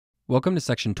Welcome to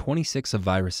section 26 of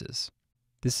viruses.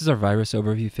 This is our virus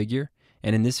overview figure,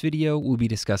 and in this video we'll be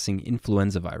discussing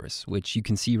influenza virus, which you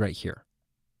can see right here.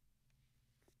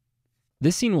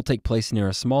 This scene will take place near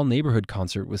a small neighborhood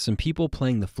concert with some people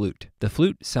playing the flute. The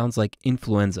flute sounds like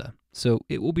influenza, so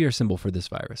it will be our symbol for this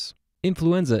virus.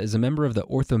 Influenza is a member of the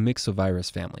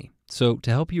orthomyxovirus family. So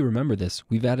to help you remember this,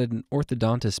 we've added an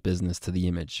orthodontist business to the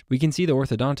image. We can see the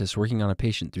orthodontist working on a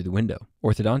patient through the window.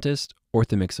 Orthodontist,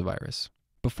 orthomyxovirus.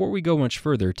 Before we go much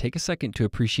further, take a second to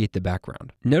appreciate the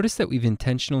background. Notice that we've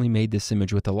intentionally made this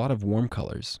image with a lot of warm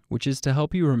colors, which is to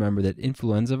help you remember that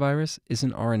influenza virus is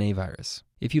an RNA virus.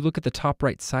 If you look at the top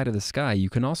right side of the sky, you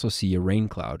can also see a rain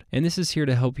cloud, and this is here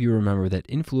to help you remember that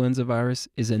influenza virus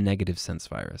is a negative sense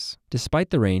virus.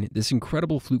 Despite the rain, this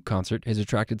incredible flute concert has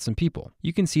attracted some people.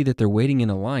 You can see that they're waiting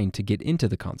in a line to get into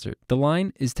the concert. The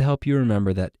line is to help you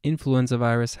remember that influenza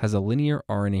virus has a linear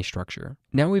RNA structure.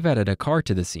 Now we've added a car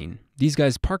to the scene. These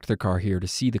guys parked their car here to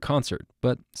see the concert,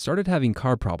 but started having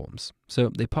car problems,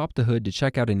 so they popped the hood to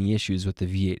check out any issues with the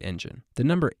V8 engine. The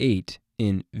number 8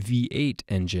 in V8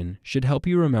 engine should help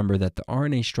you remember that the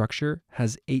RNA structure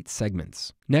has 8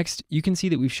 segments. Next, you can see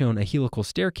that we've shown a helical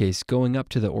staircase going up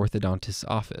to the orthodontist's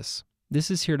office.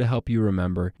 This is here to help you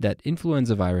remember that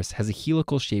influenza virus has a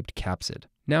helical-shaped capsid.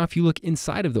 Now, if you look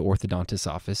inside of the orthodontist's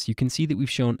office, you can see that we've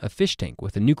shown a fish tank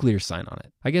with a nuclear sign on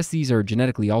it. I guess these are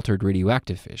genetically altered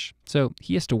radioactive fish, so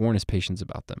he has to warn his patients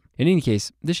about them. In any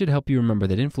case, this should help you remember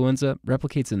that influenza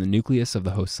replicates in the nucleus of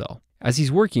the host cell. As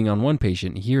he's working on one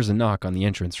patient, he hears a knock on the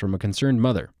entrance from a concerned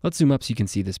mother. Let's zoom up so you can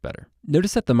see this better.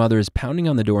 Notice that the mother is pounding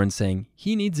on the door and saying,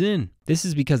 "He needs in." This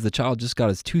is because the child just got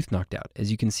his tooth knocked out,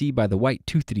 as you can see by the white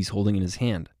tooth that he's holding in his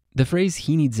hand. The phrase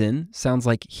 "he needs in" sounds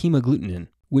like hemagglutinin,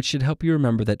 which should help you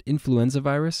remember that influenza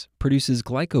virus produces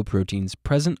glycoproteins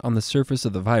present on the surface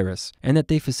of the virus and that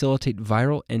they facilitate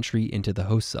viral entry into the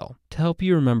host cell. To help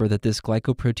you remember that this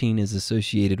glycoprotein is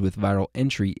associated with viral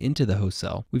entry into the host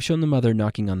cell, we've shown the mother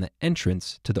knocking on the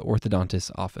entrance to the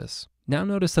orthodontist's office. Now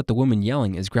notice that the woman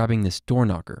yelling is grabbing this door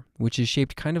knocker, which is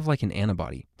shaped kind of like an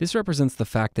antibody. This represents the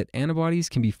fact that antibodies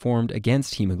can be formed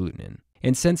against hemagglutinin.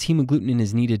 And since hemagglutinin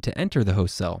is needed to enter the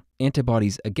host cell,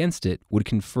 antibodies against it would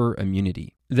confer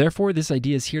immunity. Therefore, this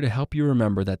idea is here to help you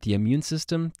remember that the immune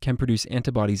system can produce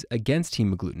antibodies against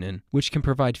hemagglutinin, which can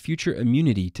provide future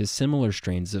immunity to similar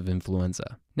strains of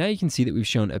influenza. Now you can see that we've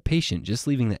shown a patient just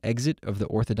leaving the exit of the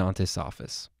orthodontist's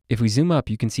office. If we zoom up,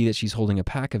 you can see that she's holding a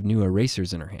pack of new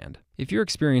erasers in her hand. If your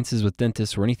experiences with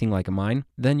dentists were anything like mine,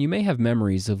 then you may have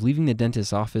memories of leaving the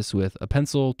dentist's office with a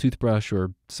pencil, toothbrush,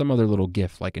 or some other little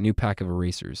gift like a new pack of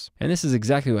erasers. And this is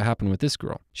exactly what happened with this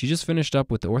girl. She just finished up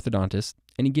with the orthodontist,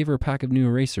 and he gave her a pack of new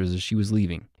erasers as she was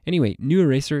leaving. Anyway, new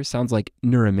eraser sounds like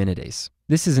neuraminidase.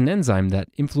 This is an enzyme that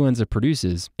influenza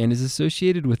produces and is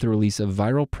associated with the release of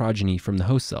viral progeny from the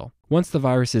host cell. Once the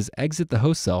viruses exit the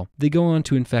host cell, they go on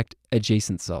to infect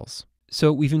adjacent cells.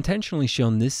 So we've intentionally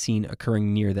shown this scene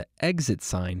occurring near the exit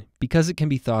sign because it can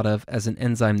be thought of as an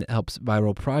enzyme that helps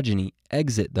viral progeny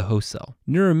exit the host cell.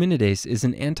 Neuraminidase is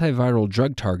an antiviral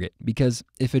drug target because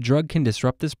if a drug can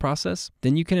disrupt this process,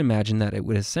 then you can imagine that it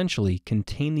would essentially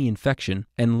contain the infection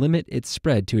and limit its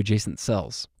spread to adjacent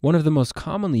cells. One of the most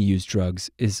commonly used drugs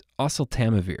is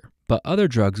oseltamivir, but other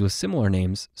drugs with similar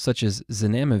names, such as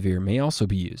zanamivir, may also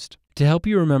be used. To help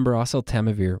you remember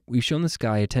oseltamivir, we've shown this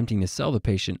guy attempting to sell the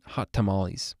patient hot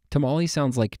tamales. Tamale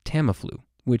sounds like Tamiflu,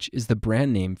 which is the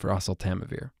brand name for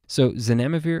oseltamivir. So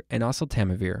zanamivir and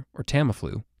oseltamivir, or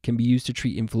Tamiflu, can be used to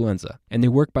treat influenza, and they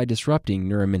work by disrupting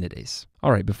neuraminidase.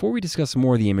 Alright, before we discuss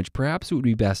more of the image, perhaps it would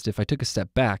be best if I took a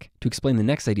step back to explain the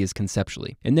next ideas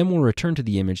conceptually, and then we'll return to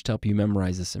the image to help you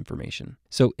memorize this information.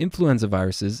 So influenza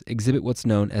viruses exhibit what's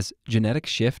known as genetic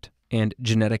shift and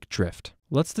genetic drift.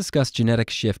 Let's discuss genetic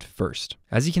shift first.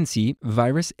 As you can see,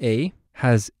 virus A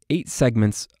has 8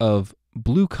 segments of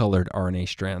blue-colored RNA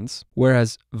strands,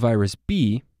 whereas virus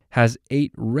B has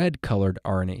 8 red-colored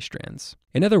RNA strands.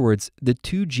 In other words, the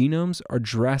two genomes are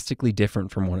drastically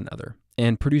different from one another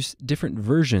and produce different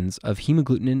versions of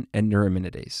hemagglutinin and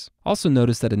neuraminidase. Also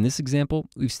notice that in this example,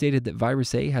 we've stated that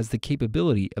virus A has the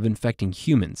capability of infecting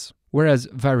humans, whereas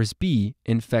virus B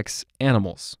infects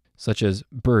animals, such as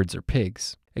birds or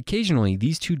pigs. Occasionally,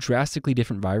 these two drastically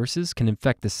different viruses can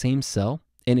infect the same cell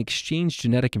and exchange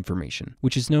genetic information,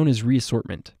 which is known as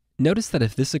reassortment. Notice that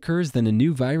if this occurs, then a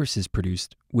new virus is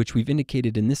produced, which we've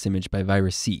indicated in this image by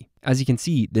virus C. As you can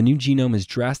see, the new genome is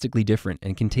drastically different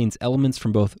and contains elements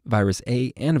from both virus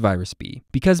A and virus B.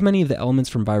 Because many of the elements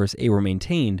from virus A were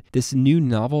maintained, this new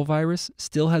novel virus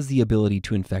still has the ability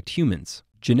to infect humans.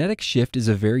 Genetic shift is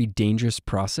a very dangerous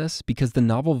process because the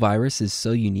novel virus is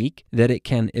so unique that it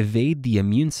can evade the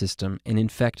immune system and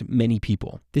infect many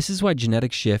people. This is why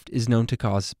genetic shift is known to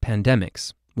cause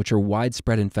pandemics, which are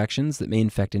widespread infections that may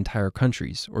infect entire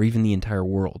countries or even the entire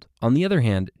world. On the other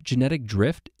hand, genetic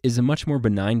drift is a much more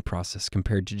benign process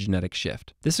compared to genetic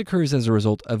shift. This occurs as a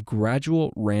result of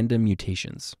gradual random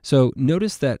mutations. So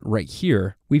notice that right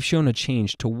here, we've shown a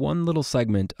change to one little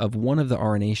segment of one of the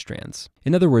RNA strands.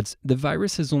 In other words, the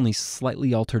virus has only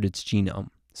slightly altered its genome.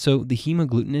 So the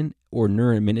hemagglutinin or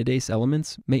neuraminidase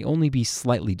elements may only be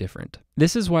slightly different.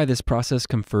 This is why this process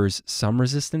confers some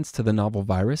resistance to the novel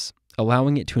virus,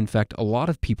 allowing it to infect a lot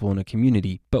of people in a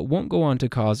community, but won't go on to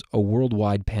cause a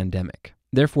worldwide pandemic.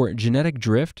 Therefore, genetic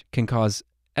drift can cause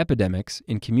epidemics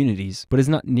in communities, but is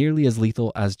not nearly as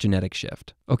lethal as genetic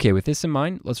shift. Okay, with this in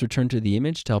mind, let's return to the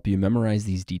image to help you memorize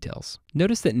these details.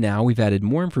 Notice that now we've added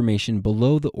more information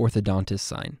below the orthodontist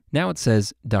sign. Now it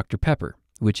says Dr. Pepper,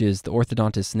 which is the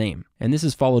orthodontist's name, and this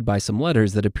is followed by some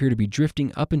letters that appear to be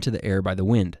drifting up into the air by the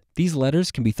wind. These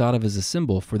letters can be thought of as a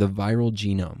symbol for the viral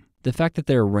genome. The fact that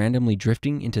they are randomly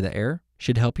drifting into the air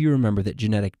should help you remember that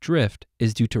genetic drift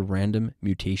is due to random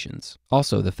mutations.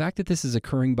 Also, the fact that this is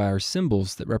occurring by our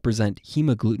symbols that represent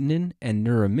hemagglutinin and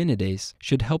neuraminidase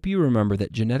should help you remember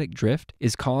that genetic drift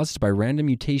is caused by random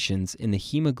mutations in the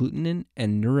hemagglutinin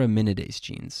and neuraminidase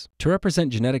genes. To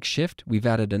represent genetic shift, we've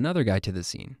added another guy to the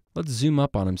scene. Let's zoom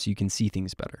up on him so you can see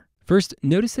things better. First,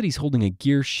 notice that he's holding a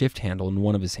gear shift handle in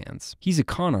one of his hands. He's a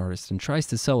con artist and tries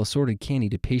to sell assorted candy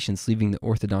to patients leaving the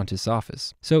orthodontist's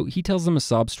office. So he tells them a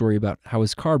sob story about how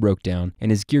his car broke down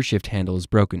and his gear shift handle is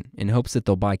broken in hopes that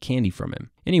they'll buy candy from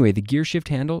him. Anyway, the gear shift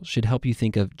handle should help you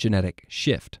think of genetic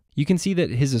shift. You can see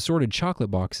that his assorted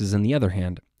chocolate box is in the other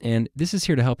hand, and this is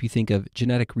here to help you think of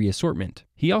genetic reassortment.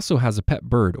 He also has a pet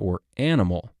bird or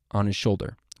animal on his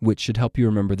shoulder, which should help you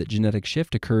remember that genetic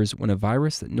shift occurs when a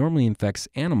virus that normally infects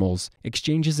animals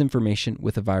exchanges information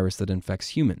with a virus that infects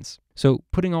humans. So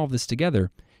putting all of this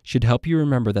together should help you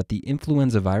remember that the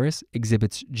influenza virus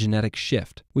exhibits genetic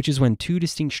shift, which is when two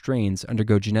distinct strains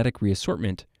undergo genetic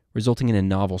reassortment, resulting in a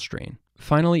novel strain.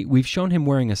 Finally, we've shown him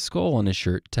wearing a skull on his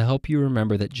shirt to help you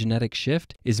remember that genetic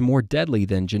shift is more deadly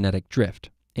than genetic drift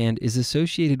and is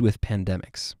associated with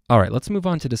pandemics. All right, let's move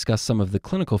on to discuss some of the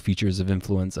clinical features of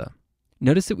influenza.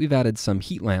 Notice that we've added some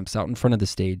heat lamps out in front of the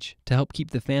stage to help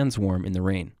keep the fans warm in the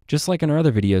rain. Just like in our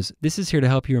other videos, this is here to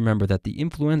help you remember that the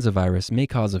influenza virus may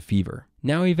cause a fever.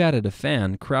 Now we've added a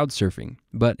fan crowd surfing,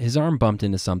 but his arm bumped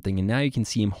into something and now you can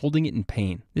see him holding it in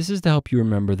pain. This is to help you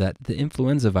remember that the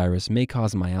influenza virus may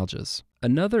cause myalgias.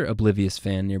 Another oblivious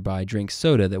fan nearby drank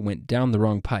soda that went down the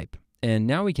wrong pipe, and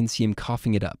now we can see him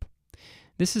coughing it up.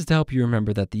 This is to help you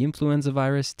remember that the influenza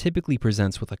virus typically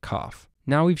presents with a cough.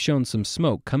 Now we've shown some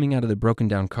smoke coming out of the broken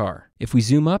down car. If we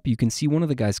zoom up, you can see one of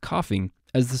the guys coughing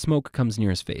as the smoke comes near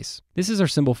his face. This is our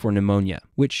symbol for pneumonia,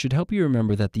 which should help you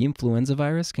remember that the influenza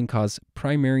virus can cause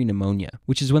primary pneumonia,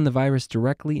 which is when the virus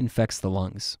directly infects the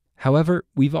lungs. However,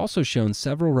 we've also shown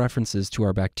several references to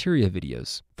our bacteria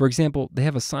videos. For example, they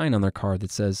have a sign on their car that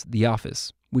says The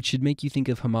Office, which should make you think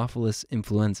of Haemophilus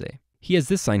influenzae. He has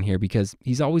this sign here because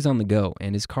he's always on the go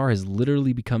and his car has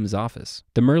literally become his office.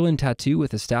 The Merlin tattoo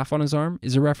with a staff on his arm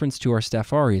is a reference to our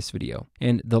Staph aureus video,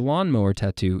 and the lawnmower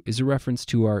tattoo is a reference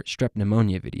to our strep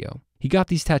pneumonia video. He got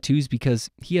these tattoos because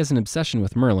he has an obsession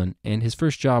with Merlin, and his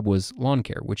first job was lawn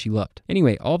care, which he loved.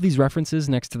 Anyway, all of these references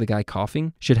next to the guy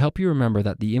coughing should help you remember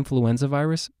that the influenza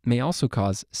virus may also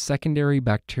cause secondary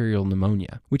bacterial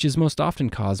pneumonia, which is most often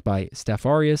caused by Staph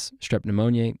aureus, strep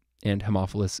pneumoniae, and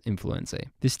Haemophilus influenzae.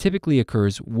 This typically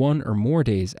occurs 1 or more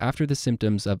days after the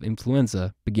symptoms of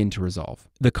influenza begin to resolve.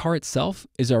 The CAR itself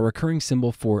is our recurring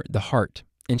symbol for the heart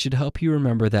and should help you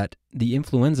remember that the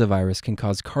influenza virus can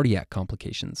cause cardiac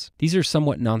complications. These are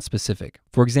somewhat nonspecific.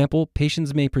 For example,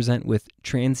 patients may present with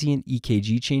transient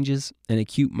EKG changes, an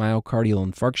acute myocardial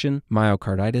infarction,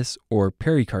 myocarditis, or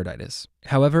pericarditis.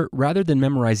 However, rather than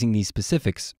memorizing these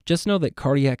specifics, just know that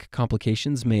cardiac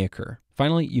complications may occur.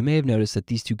 Finally, you may have noticed that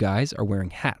these two guys are wearing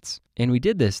hats. And we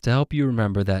did this to help you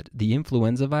remember that the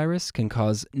influenza virus can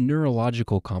cause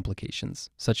neurological complications,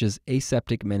 such as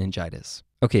aseptic meningitis.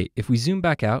 Okay, if we zoom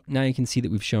back out, now you can see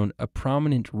that we've shown a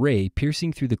prominent ray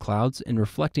piercing through the clouds and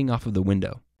reflecting off of the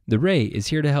window. The ray is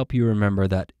here to help you remember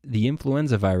that the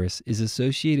influenza virus is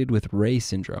associated with Reye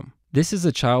syndrome. This is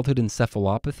a childhood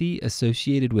encephalopathy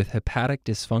associated with hepatic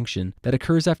dysfunction that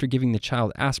occurs after giving the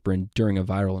child aspirin during a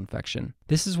viral infection.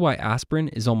 This is why aspirin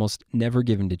is almost never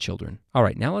given to children. All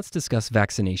right, now let's discuss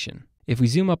vaccination. If we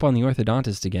zoom up on the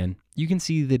orthodontist again, you can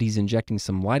see that he's injecting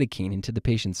some lidocaine into the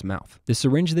patient's mouth. The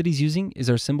syringe that he's using is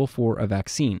our symbol for a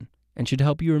vaccine, and should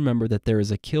help you remember that there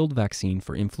is a killed vaccine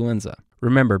for influenza.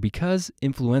 Remember, because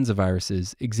influenza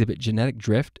viruses exhibit genetic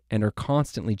drift and are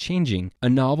constantly changing, a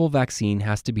novel vaccine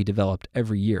has to be developed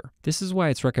every year. This is why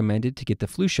it's recommended to get the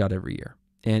flu shot every year.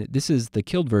 And this is the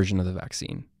killed version of the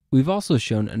vaccine. We've also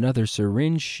shown another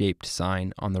syringe-shaped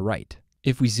sign on the right.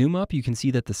 If we zoom up, you can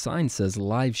see that the sign says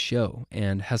live show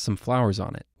and has some flowers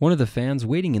on it. One of the fans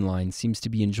waiting in line seems to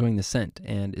be enjoying the scent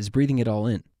and is breathing it all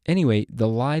in. Anyway, the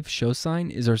live show sign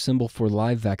is our symbol for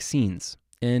live vaccines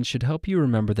and should help you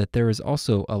remember that there is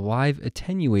also a live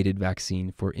attenuated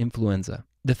vaccine for influenza.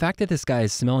 The fact that this guy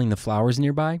is smelling the flowers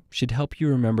nearby should help you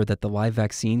remember that the live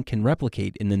vaccine can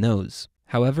replicate in the nose.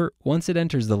 However, once it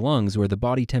enters the lungs where the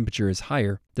body temperature is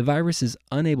higher, the virus is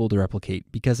unable to replicate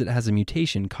because it has a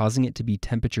mutation causing it to be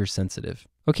temperature sensitive.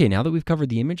 Okay, now that we've covered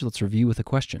the image, let's review with a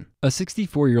question. A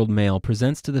 64-year-old male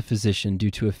presents to the physician due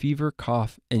to a fever,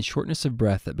 cough, and shortness of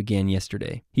breath that began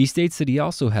yesterday. He states that he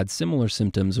also had similar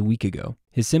symptoms a week ago.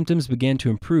 His symptoms began to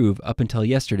improve up until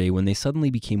yesterday when they suddenly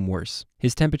became worse.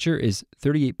 His temperature is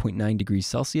 38.9 degrees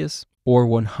Celsius, or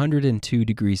 102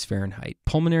 degrees Fahrenheit.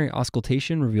 Pulmonary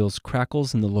auscultation reveals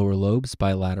crackles in the lower lobes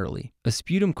bilaterally. A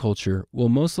sputum culture will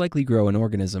most likely grow an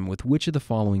organism with which of the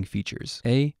following features?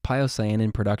 A.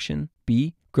 Piocyanin production.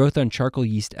 B. Growth on charcoal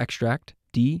yeast extract.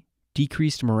 D.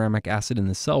 Decreased muramic acid in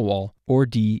the cell wall. Or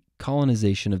D.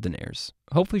 Colonization of the nares.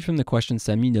 Hopefully from the question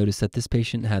stem you notice that this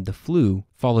patient had the flu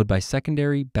followed by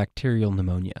secondary bacterial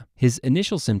pneumonia. His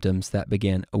initial symptoms that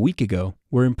began a week ago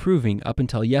were improving up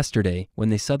until yesterday when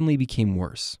they suddenly became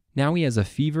worse. Now he has a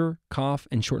fever, cough,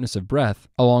 and shortness of breath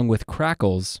along with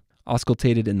crackles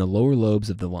auscultated in the lower lobes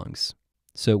of the lungs.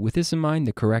 So with this in mind,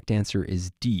 the correct answer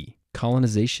is D.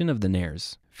 Colonization of the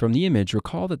nares. From the image,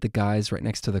 recall that the guys right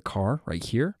next to the car, right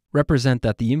here, represent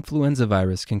that the influenza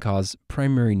virus can cause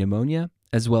primary pneumonia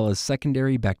as well as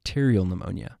secondary bacterial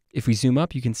pneumonia. If we zoom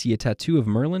up, you can see a tattoo of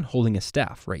Merlin holding a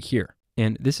staff right here.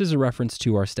 And this is a reference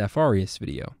to our Staph aureus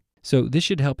video. So this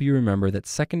should help you remember that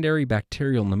secondary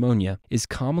bacterial pneumonia is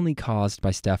commonly caused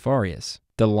by Staph aureus.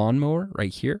 The lawnmower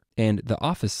right here and the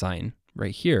office sign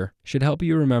right here should help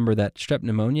you remember that strep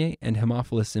pneumoniae and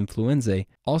Haemophilus influenzae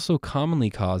also commonly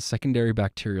cause secondary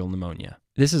bacterial pneumonia.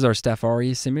 This is our Staph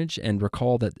aureus image, and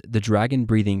recall that the dragon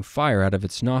breathing fire out of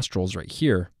its nostrils right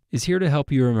here is here to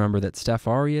help you remember that Staph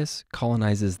aureus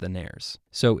colonizes the nares.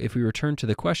 So if we return to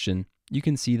the question, you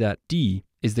can see that D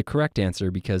is the correct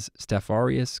answer because Staph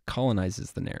aureus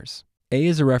colonizes the nares. A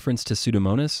is a reference to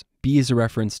Pseudomonas, B is a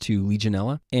reference to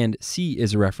Legionella, and C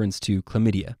is a reference to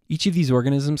Chlamydia. Each of these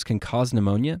organisms can cause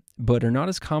pneumonia, but are not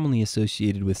as commonly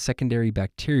associated with secondary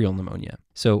bacterial pneumonia.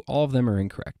 So all of them are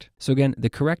incorrect. So again, the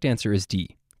correct answer is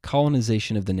D,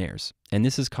 colonization of the nares. And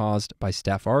this is caused by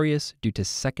Staph aureus due to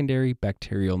secondary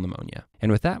bacterial pneumonia.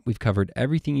 And with that, we've covered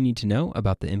everything you need to know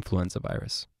about the influenza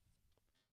virus.